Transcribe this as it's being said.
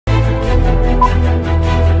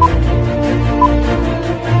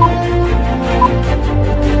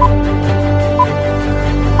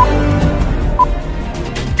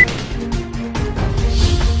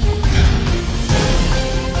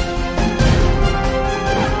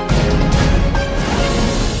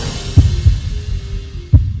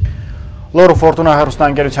Լորը Fortuna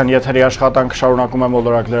հեռուստաընկերության եթերի աշխատանք շարունակում է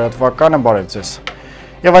մոլորակ լրատվականը, բարև ձեզ։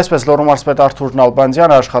 Եվ այսպես լոռու մարզպետ Արթուր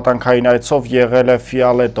Նալբանդյանը աշխատանքային այցով եղել է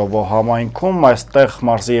Ֆիալետովո համայնքում, այստեղ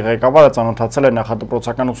մարզի ղեկավարը ծանոթացել է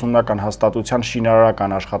նախադպրոցական ուսումնական հաստատության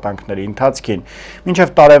շինարարական աշխատանքների ընթացքին։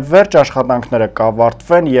 Մինչև տարեվերջ աշխատանքները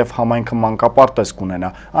կավարտվեն և համայնքը մանկապարտեզ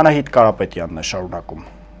կունենա։ Անահիտ Կարապետյանն է շարունակում։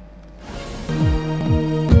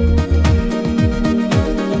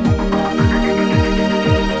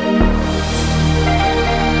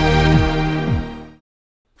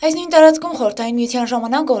 Այս նույն տարածքում խորհրդային միության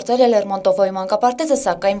ժամանակ գործել է Լերմոնտովոյի մանկապարտեզը,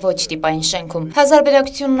 սակայն ոչ տիպային շենքում։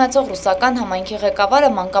 Հազարբերակցություն ունեցող ռուսական համայնքի ղեկավարը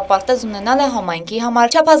մանկապարտեզ ունենալը համայնքի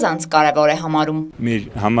համար չափազանց կարևոր է համարում։ Մեր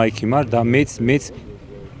համայնքի համար դա մեծ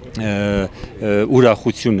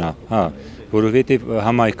ուրախություն է, հա, որովհետև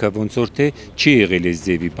համայնքը ոնց որ թե չի եղել այս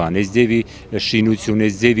ձևի բան, այս ձևի շինություն,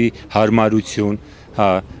 այս ձևի հարմարություն, հա,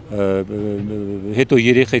 հետո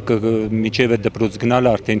երեխեքը միջև դպրոց գնալ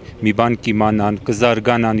արդեն մի բան կիմանան,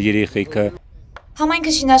 կզարգանան երեխեքը։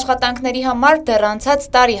 Համայնքը շինաշխատանքների համար դեռ անցած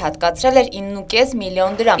տարի հատկացրել էր 9.5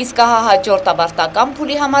 միլիոն դրամ, իսկ հա հաջորդ ավարտական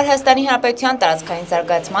փուլի համար Հայաստանի Հանրապետության տարածքային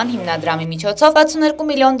զարգացման հիմնադրամի միջոցով 62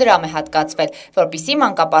 միլիոն դրամ է հատկացվել, որպեսզի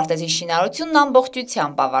մանկապարտեզի շինարարությունն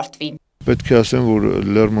ամբողջությամբ ավարտվի։ Պետք է ասեմ, որ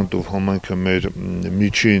Լերմոնտով համայնքը մեր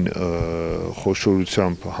միջին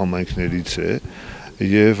խոշորությամբ համայնքներից է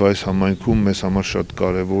և այս համայնքում մեզ համար շատ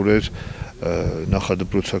կարևոր էր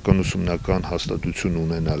նախադպրոցական ուսումնական հաստատություն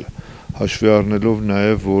ունենալը, հաշվի առնելով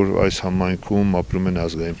նաև, որ այս համայնքում ապրում են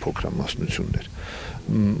ազգային փոքրամասնություններ։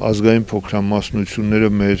 Ազգային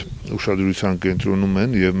փոքրամասնությունները մեր ուշադրության կենտրոնում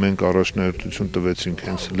են և մենք առաջնահերթություն տվեցինք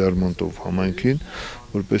հենց Լերմոնտով համայնքին,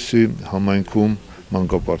 որպեսզի համայնքում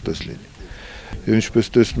մանկապարտեզ լինի։ Եվ ինչպես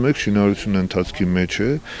տեսնում եք, շինարարությունը ընթացքի մեջ է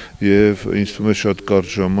և ինձ թվում է շատ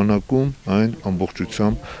կարճ ժամանակում այն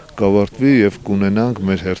ամբողջությամբ կավարտվի և կունենանք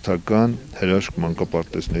մեր հերթական հրաշք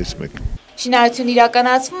մանկապարտեզներից մեկը։ Շինարարությունն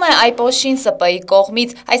իրականացվում է ԱՅՊՕ-շին ՍՊ-ի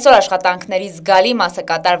կողմից։ Այսօր աշխատանքների զգալի մասը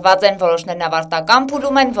կատարված են, որոշներն ավարտական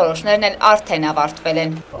փուլում են, որոշներն էլ արդեն ավարտվել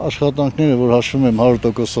են։ Աշխատանքները, որ հաշվում եմ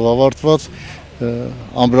 100%-ով ավարտված,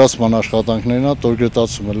 ամբրացման աշխատանքներն է,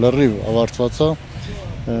 տորգետացումը լրիվ ավարտված է,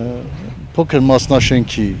 փոքր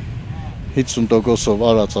մասնաշենքի 50%-ով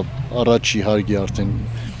արած առաջի հարգի արդեն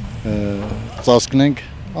ծածկն ենք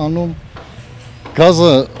անում,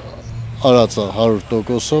 գազը արած է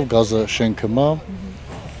 100%-ով, գազը շենքը մա,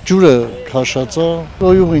 ջուրը քաշած է,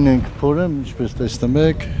 օյուղին ենք փորեմ, ինչպես տեսնում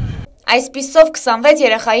եք։ Այսպիսով 26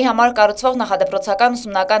 երեխայի համար կառուցվող նախադպրոցական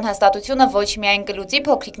ուսումնական հաստատությունը ոչ միայն կլուծի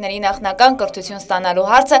փոքրիկների նախնական կրթություն ստանալու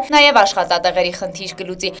հարցը, նաև աշխատատեղերի խնդիր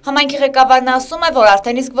կլուծի։ Համայնքի ղեկավարն ասում է, որ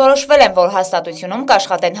արդեն իսկ որոշվել են, որ հաստատությունում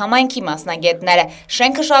կաշխատեն համայնքի մասնագետները։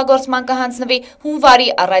 Շենքը շահագործման կհանձնվի հունվարի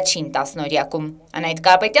առաջին տասնօրյակում։ Անահիտ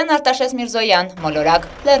Կարապետյան, Արտաշես Միրզոյան,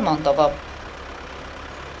 Մոլորակ, Լերմոնտովո։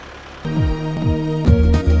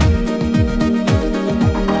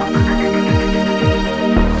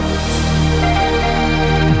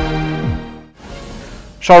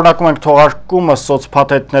 Շարունակում ենք թողարկումը,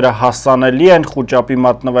 սոցփաթեթները հասանելի են, խուճապի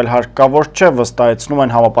մատնվել հարկավոր չէ, վստահեցնում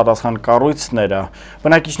են համապատասխան կառույցները։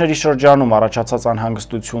 Բնակիչների շրջանում առաջացած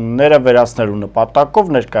անհանգստությունները վերացնելու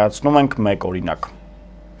նպատակով ներկայացնում ենք մեկ օրինակ։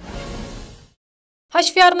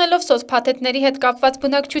 Հաշվի առնելով սոցփաթեթների հետ կապված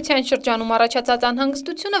բնակչության շրջանում առաջացած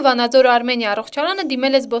անհանգստությունը, Վանաձոր Արմենիա առողջարանը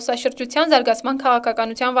դիմել է զբոսաշրջության զարգացման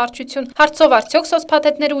քաղաքականության վարչություն։ Հարցով արդյոք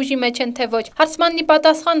սոցփաթեթները ուժի մեջ են, թե ոչ։ Հարցմանն ի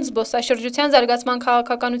պատասխան զբոսաշրջության զարգացման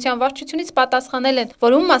քաղաքականության վարչությունից պատասխանել են,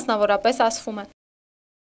 որում մասնավորապես ասվում է.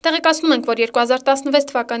 Տեղեկացնում ենք, որ 2016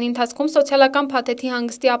 թվականի ընթացքում սոցիալական փաթեթի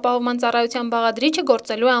հանգստի ապահովման ծառայության բաղադրիչը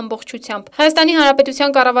գործելու է ամբողջությամբ։ Հայաստանի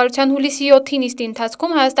Հանրապետության կառավարության հուլիսի 7-ին նիստի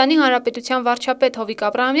ընթացքում Հայաստանի Հանրապետության վարչապետ Հովիկ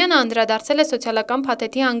Աբրահամյանը անդրադարձել է սոցիալական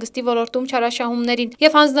փաթեթի հանգստի ոլորտում չարաշահումներին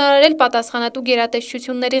և հանձնարարել պատասխանատու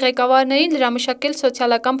գերատեսչությունների ղեկավարներին լրամշակել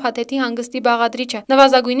սոցիալական փաթեթի հանգստի բաղադրիչը,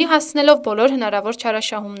 նվազագույնի հասցնելով բոլոր հնարավոր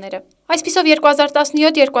չարաշահումները։ Այսպիսով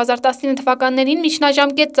 2017-2019 թվականներին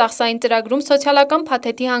միջնաժամկետ ծախսային ծրագրում սոցիալական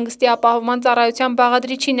փաթեթի հանգստի ապահովման ծառայության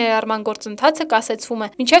բաղադրիչի ներառման գործընթացը կասեցվում է։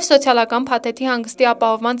 Մինչև սոցիալական փաթեթի հանգստի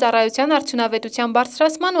ապահովման ծառայության արդյունավետության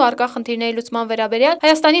բարձրացման ու առկա խնդիրների լուծման վերաբերյալ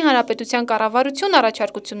Հայաստանի Հանրապետության կառավարություն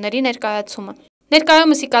առաջարկությունների ներկայացումը։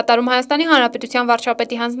 Ներկայումս ի կատարում Հայաստանի Հանրապետության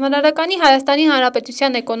վարչապետի հանձնարարականի Հայաստանի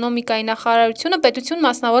Հանրապետության էկոնոմիկայի նախարարությունը պետություն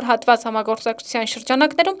մասնավոր հատված համագործակցության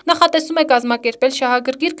շրջանակներում նախատեսում է կազմակերպել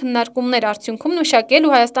շահագրգիռ քննարկումներ, արդյունքում մշակել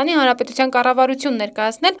ու Հայաստանի Հանրապետության կառավարություն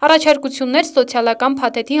ներկայացնել առաջարկություններ սոցիալական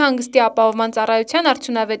փաթեթի հանգստի ապահովման ծառայության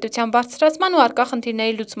արդյունավետության բարձրացման ու առկա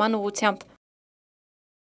խնդիրների լուծման ուղղությամբ։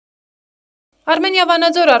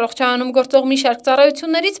 Արմենիա-Վանաձոր առողջարանում գործող մի շարք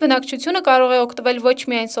ծառայություններից բնակչությունը կարող է օգտվել ոչ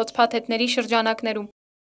միայն սոցփաթեթների շրջանակներում։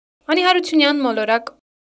 Անի Հարությունյան, Մոլորակ։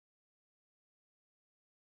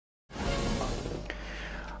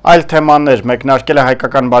 Այլ թեմաներ մեկնարկել է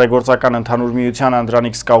հայկական բարեգործական ընդհանուր միության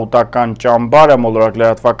անդրանիկ սկաուտական ճամբարը, Մոլորակ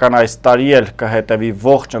լրատվական այս տարի էլ կհետևի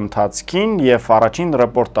ողջ ընթացքին և առաջին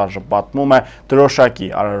ռեպորտաժը պատմում է դրոշակի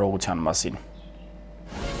արարողության մասին։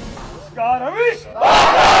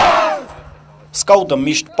 Սկաուտը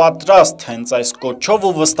միշտ պատրաստ հենց այս կոչով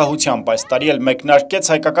ու վստահությամբ այս տարի էլ մեկնարկեց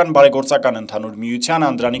հայկական բարեգործական ընդհանուր միության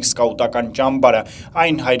անդրանիկ սկաուտական ճամբարը։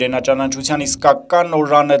 Այն հայրենաճանաչության իսկական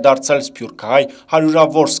օրրան է դարձել սփյուռքահայ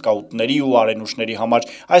հարյուրավոր սկաուտների ու արենուշների համար։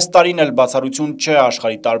 Այս տարին էլ բացառություն չէ,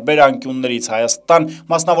 աշխարհի տարբեր անկյուններից Հայաստան,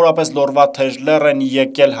 մասնավորապես Լոռվա Թեժլեռ են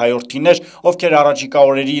եկել հայորդիներ, ովքեր առաջիկա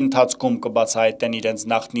օրերի ընթացքում կբացահայտեն իրենց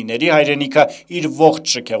նախնիների հայրենիքը իր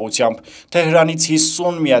ողջ շքեղությամբ։ Թեհրանից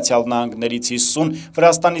 50, Միացյալ Նահանգներից 50,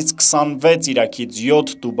 Վրաստանից 26, Իրաքից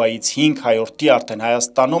 7, Դուբայից 5 հայորդի արդեն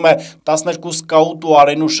Հայաստանում է, 12 սկաուտ ու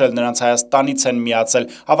արենուշ էլ նրանց Հայաստանից են միացել։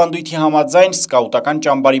 Ավանդույթի համաձայն սկաուտական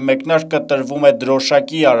ճամբարի մեկնարկը տրվում է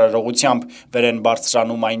դրոշակի արարողությամբ, վեր են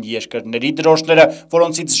բարձրանում այն երկրների դրոշները,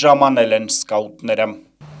 որոնցից ժամանել են սկաուտները։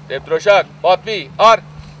 Դեպ դրոշակ, պատվի, առ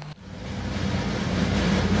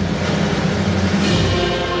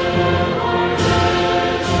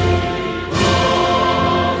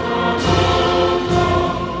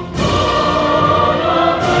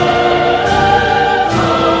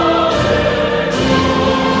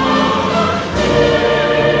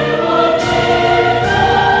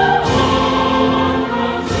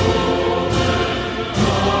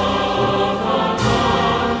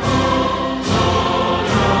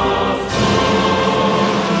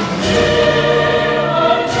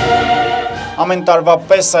Ամեն տարվա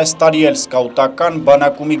պես այս տարի էլ սկաուտական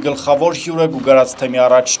բանակումի գլխավոր հյուրը գուգարած թեմի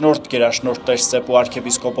առաջնորդ գերաշնորհ Տեր Սեպու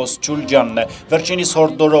arczepiskopos Ջուլջյանն է։ Վերջինիս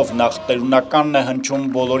հորդորով նախ տերունականն է հնչում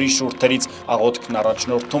բոլորի շուրթերից, աղոթքն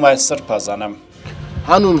առաջնորդում է սրբազանը։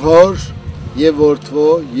 Հանուն Հոր եւ Որդվո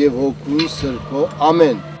եւ Հոգու Սրբո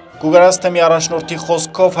ամեն։ Գուգարած թեմի առաջնորդի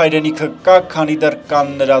խոսքով հայրենիքը կա, քանի դեռ կան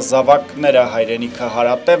նրա զավակները, հայրենիքը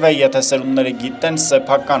հարատև է, եթե սերունդները գիտեն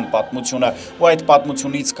սեփական պատմությունը ու այդ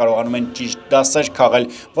պատմությունից կարողանում են ճիշտ դասեր քաղել։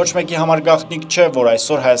 Ոչ մեկի համար գաղտնիք չէ, որ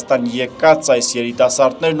այսօր Հայաստան եկած այս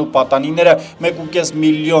երիտասարդներն ու պատանիները 1.5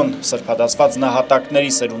 միլիոն սրբադասված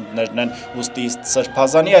նահատակների սերունդներն են, ուստի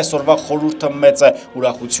սրբազանի այսօրվա խորհուրդը մեծ է,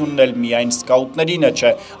 ուրախությունն էլ միայն սկաուտներինը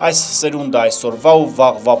չէ, այս սերունդը այսօրվա ու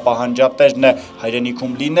վաղվա պահանջատերն է,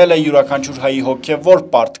 հայրենիքում լինել յուրաքանչյուր հայի հոգևոր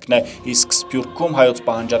պարտքն է, իսկ Սփյուռքում հայոց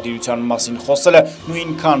պահանջատիրության մասին խոսելը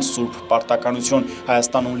նույնքան սուրբ պարտականություն։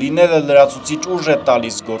 Հայաստանում լինելը լրացուցիչ ուժ է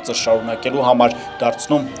տալիս գործը շարունակելու համար,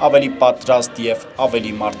 դարձնում ավելի պատրաստ եւ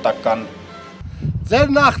ավելի մարտական։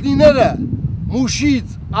 Ձեր նախնիները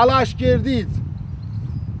Մուշից, Ալաշկերտից,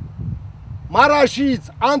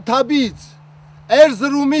 Մարաշից, Անթաբից,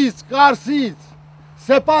 Էրզրումից, Կարսից,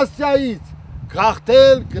 Սեպաստիայից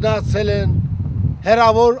գաղթել գնացել են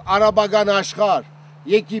հերավոր արաբական աշխարհ,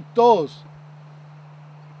 Եգիպտոս,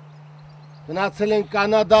 գնացել են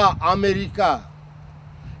Կանադա, Ամերիկա,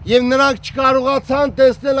 եւ նրանք չկարողացան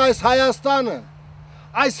տեսնել այս Հայաստանը,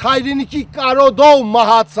 այս հայրենիքի կարոդով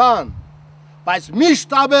մահացան, բայց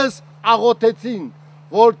միշտապես աղոթեցին,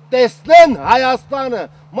 որ տեսնեն Հայաստանը,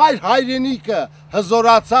 մայր հայրենիքը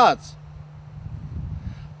հզորացած։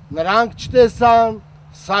 Նրանք չտեսան,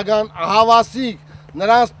 սակայն ահավասիկ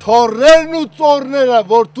նրանց թորներն ու ծորները,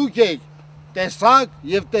 որ դուք եք, տեսակ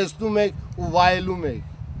և տեսնում եք ու վայելում եք։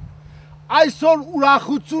 Այսօր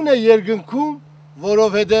ուրախություն է երկնքում,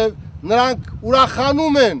 որովհետև նրանք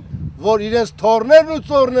ուրախանում են, որ իրենց թորներն ու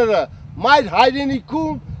ծորները մայր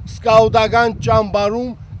հայրենիքում սկաուտական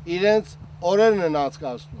ճամբարում իրենց օրերն են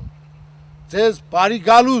անցկացնում։ Ձեզ բարի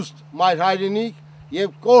գալուստ մայր հայրենիք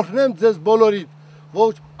և կօրհնեմ ձեզ բոլորիդ,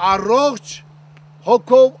 որ առողջ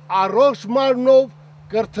հոգով, առողջ մարմնով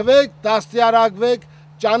կրթվեք, դաստիարակվեք,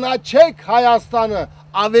 ճանաչեք Հայաստանը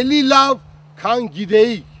ավելի լավ, քան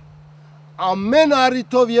գիտեիք։ Ամեն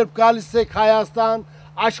առիթով, երբ գալիս եք Հայաստան,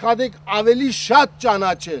 աշխատեք ավելի շատ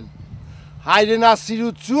ճանաչել։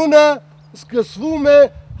 Հայրենասիրությունը սկսվում է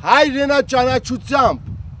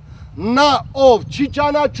հայրենաճանաչությամբ։ Նա, ով չի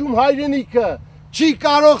ճանաչում հայրենիքը, չի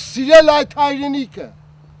կարող սիրել այդ հայրենիքը։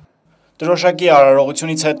 Դրոշակի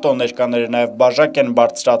արարողությունից հետո ներկաները նաև բաժակ են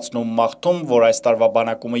բարձրացնում մաղթում, որ այս տարվա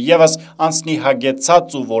բանակումը ևս անցնի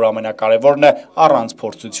հագեցած ու որ ամենակարևորն է առանց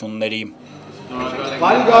փորձությունների։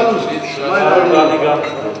 Բարի գալուստ,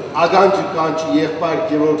 ագանջի կանչի եղբայր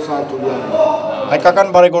Գևորգ Սանտուրյանը, Հայկական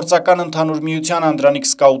բարեգործական ընդհանուր միության Անդրանիկ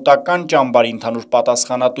սկաուտական ճամբարի ընդհանուր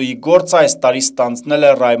պատասխանատուի գործը այս տարի ստանձնել է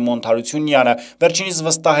Ռայմոնդ Հարությունյանը։ Վերջինիս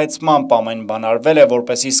վստահեցմամբ ամեն բան արվել է,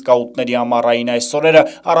 որպեսզի սկաուտների ամառային այս օրերը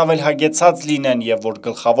առավել հագեցած լինեն եւ որ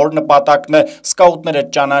գլխավոր նպատակն է սկաուտները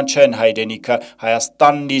ճանաչեն հայրենիքը,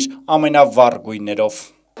 Հայաստանն իր ամենավառ գույներով։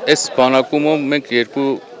 Այս բանակումում մենք երկու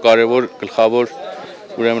կարևոր գլխավոր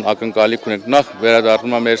ուրեմն ակնկալիք ունենք։ Նախ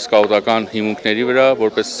վերադառնում է մեր սկաուտական հիմունքների վրա,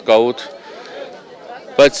 որպես սկաուտ,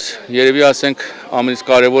 բայց երևի ասենք ամենից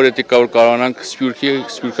կարևոր է որ կարողանանք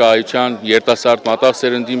սփյուռքահայության երիտասարդ մատաղ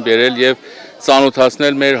սերնդին բերել եւ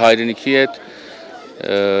ծանոթացնել մեր հայրենիքի հետ։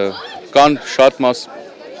 Կան շատ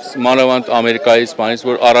մանավանդ Ամերիկայից, բանից,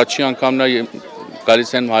 որ առաջի անգամն է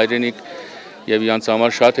գալիս են հայրենիք եւ իրանց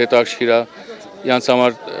համար շատ հետաքրքիր է։ Իրանց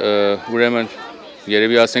համար ուրեմն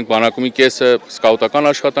երևի ասենք բանակումի կեսը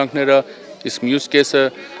սկաուտական աշխատանքները, իսկ մյուս կեսը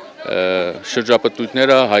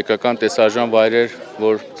շրջապտույտները, հայկական տեսարժան վայրեր,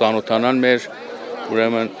 որ ծանոթանան մեր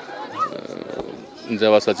ուրեմն ինձ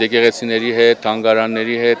ասած եկեղեցիների հետ,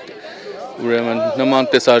 թանգարանների հետ, ուրեմն նման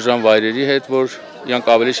տեսարժան վայրերի հետ, որ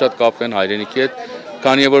իրանք ավելի շատ կապվեն հայրենիքի հետ,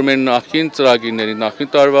 քանի որ մեր նախկին ծրագիրների,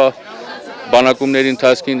 նախկին տարվա բանակումների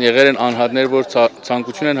ընթացքին եղել են անհատներ, որ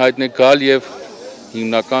ցանկություն են հայտնել գալ եւ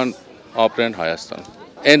հիմնական ապրեն Հայաստան։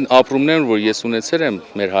 Այն ապրումներն, որ ես ունեցել եմ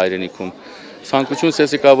մեր հայրենիքում, ցանկությունս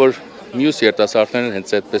էս եկա, որ մյուս երիտասարդներն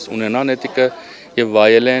հենց այդպես ունենան էթիկը եւ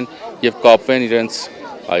վայելեն եւ կապվեն իրենց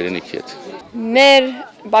հայրենիքի հետ։ Մեր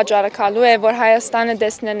բաժարը քալու է, որ Հայաստանը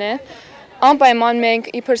տեսնեն է, անպայման մենք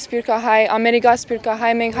իբր սփյուռքահայ, ամերիկա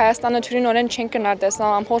սփյուռքահայ, մենք Հայաստանը ճյուրինորեն չենք կնար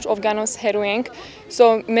տեսնել, ամբողջ օվգանոս հերու ենք,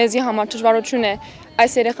 մեզի համար դժվարություն է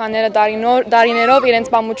այս երեխաները դարիներով իրենց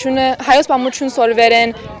բամությունը, հայոց բամություն սորվել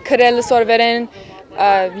են, քրելը սորվել են,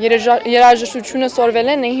 երաժշտությունը սորվել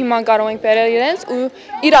են, հիմա կարող ենք բերել իրենց ու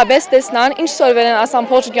իրապես տեսնան ինչ սորվել են ասան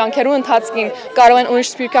փոքր կյանքերու ընթացքին, կարող են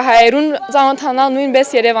ուրիշ սփյուռքահայերուն ծանոթանալ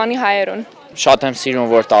նույնպես Երևանի հայերուն։ Շատ եմ սիրում,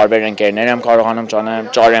 որ տարբեր ընկերներ եմ կարողանում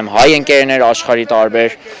ճարեմ հայ ընկերներ աշխարհի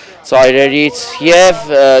տարբեր ծայրերից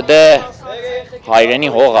եւ դե հայրենի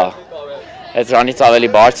հողա։ Այդ դրանից ավելի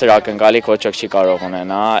բարձր ակնկալիք ոչ ոք չի կարող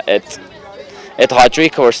ունենա, այդ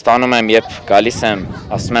հաճույքը որ ստանում եմ, երբ գալիս եմ,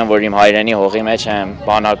 ասում եմ, որ իմ հայրենի հողի մեջ եմ,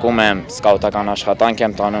 բանակում եմ, սկաուտական աշխատանք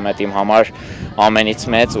եմ տանում, այդ իմ համար ամենից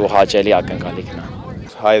մեծ ու հաճելի ակնկալիքն է։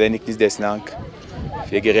 Հայրենիքից տեսնանք,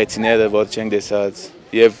 եկեղեցիները, որ չենք տեսած,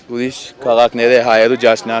 եւ ուրիշ քաղաքները հայերու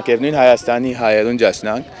ճաշնանք եւ նույն Հայաստանի հայերուն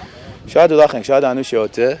ճաշնանք։ Շատ ուրախ ենք, շատ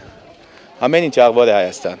անուշոտ է։ Ամեն ինչ աղվոր է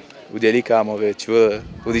Հայաստան։ Ուդելի կամով է,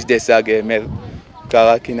 ուրիշ տեսակ է, մեր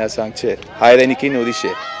քաղաքին ասանք չէ, հայրենիքին ուրիշ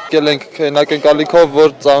է։ Եկել ենք ակնկալիքով, որ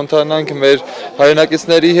ծանոթանանք մեր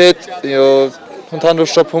հայրենակիցների հետ, ընդհանուր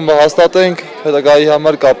շփումը հաստատենք, հետագայի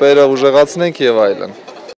համար կապերը ուժեղացնենք եւ այլն։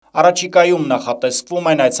 Առաջիկայում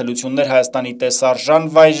նախատեսվում են այցելություններ Հայաստանի տեսարժան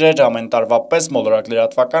վայրեր, ամեն տարվա պես Մոլորակ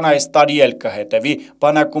լրատվական այս տարի էլ կհետևի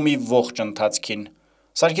բանակումի ողջ ընթացքին։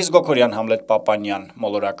 Սարգիս Գոքորյան, Համլետ Պապանյան,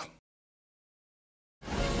 Մոլորակ։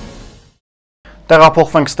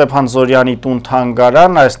 Տեղափոխվենք Ստեփան Զորյանի տուն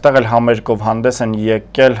թանգարան, այստեղ էլ համերգով հանդես են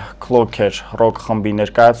եկել Քլոքեր ռոք խմբի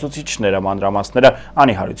ներկայացուցիչները, մանրամասները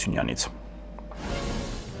Անի Հարությունյանից։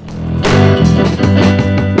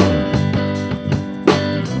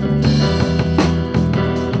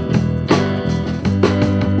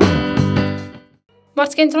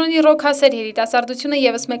 Մարզկենտրոնի ռոք հասեր երիտասարդությունը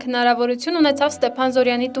եւս մեկ հնարավորություն ունեցավ Ստեփան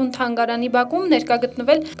Զորյանի տուն թանգարանի բակում ներկա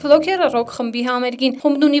գտնվել Քլոքեր ռոք խմբի համերգին։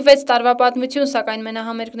 Խումբն ունի 6 տարվա պատմություն, սակայն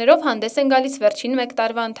մենահամերգներով հանդես են գալիս վերջին 1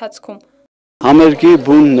 տարվա ընթացքում։ Համերգի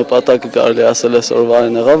բուն նպատակը կարելի ասել է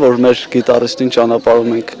սորվային եղավ, որ մեր գիտարիստին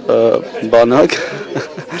ճանապարհում ենք բանակ։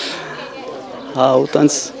 Հա, ու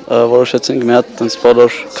տենց որոշեցինք մի հատ տենց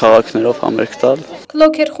բոլոր քաղաքներով համերգ տալ։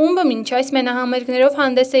 Քլոքեր խումբը մինչ այս մենահամերգներով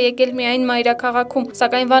հանդես է եկել միայն մայրաքաղաքում,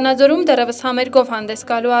 սակայն Վանաձորում դեռևս համերգով հանդես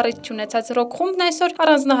գալու առիթ չունեցած ռոք խումբն այսօր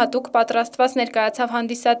առանձնահատուկ պատրաստված ներկայացավ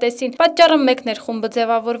հանդիսատեսին։ Պատճառը մեկն էր, խումբը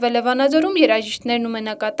ձևավորվել է Վանաձորում, երաժիշտներն ու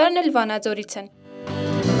մենակատարն էլ Վանաձորից են։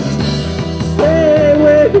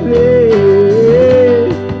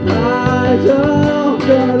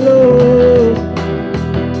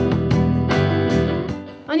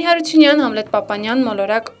 Անի Հարությունյան, Համլետ Պապանյան,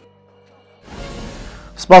 Մոլորակ։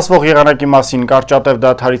 Սպասվող եղանակի մասին կարճատև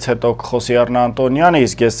դադարից հետո կխոսի Առնա Անտոնյանը,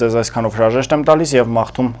 իսկ ես ձեզ այսքանով հրաժեշտ եմ տալիս եւ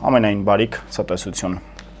մաղթում ամենայն բարիք ցտեսություն։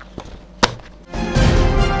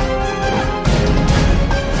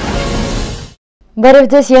 Բարև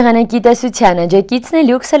ձեզ եղանակի տեսությանը, ջեկիցն է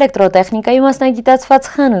լյուքս էլեկտրոտեխնիկայի մասնագիտացված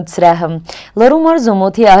խանութ սրահը։ Լոռու մարզում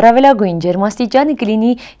օդի առավելագույն ջերմաստիճանը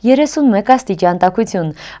կլինի 31 աստիճան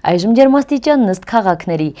տաքություն, այժմ ջերմաստիճանն ըստ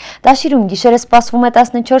քաղաքների։ Տաշիրում գիշերը սպասվում է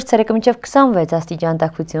 14 ցելսիուսը մինչև 26 աստիճան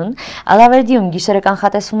տաքություն, Ալավերդիում գիշերը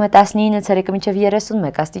կանխատեսվում է 19 ցելսիուսը մինչև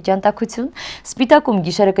 31 աստիճան տաքություն, Սպիտակում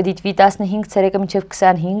գիշերը կդիտվի 15 ցելսիուսը մինչև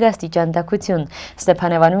 25 աստիճան տաքություն,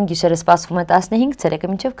 Ստեփանևանում գիշերը սպասվում է 15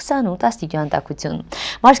 ցելսիուսը մինչև 28 աստիճան տաքություն։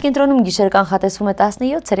 Մարզկենտրոնում գիշերը կանխատեսվում է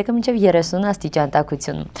 17 ցելսիուսը մինչև 30 աստիճան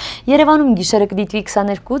տաքություն։ Երևանում գիշերը կդիտվի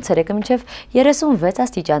 22 ցելսիուսը մինչև 36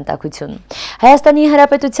 աստիճան տաքություն։ Հայաստանի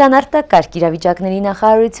Հանրապետության արտակարգ իրավիճակների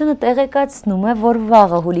նախարարությունը տեղեկացնում է, որ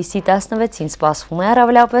վաղը հուլիսի 16-ին սպասվում է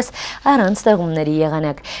առավելապես առանց ստեղումների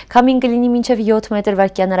եղանակ։ Քամին կլինի մինչև 7 մետր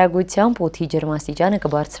վարկյան հեռագությամբ, օդի ջերմաստիճանը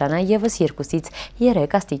կբարձրանա ևս 2-ից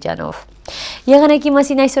 3 աստիճանով։ Եղանակի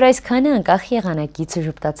մասին այսօր այսքանը, անկախ եղանակից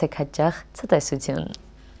ժպտացեք հաճախ ցտեսություն։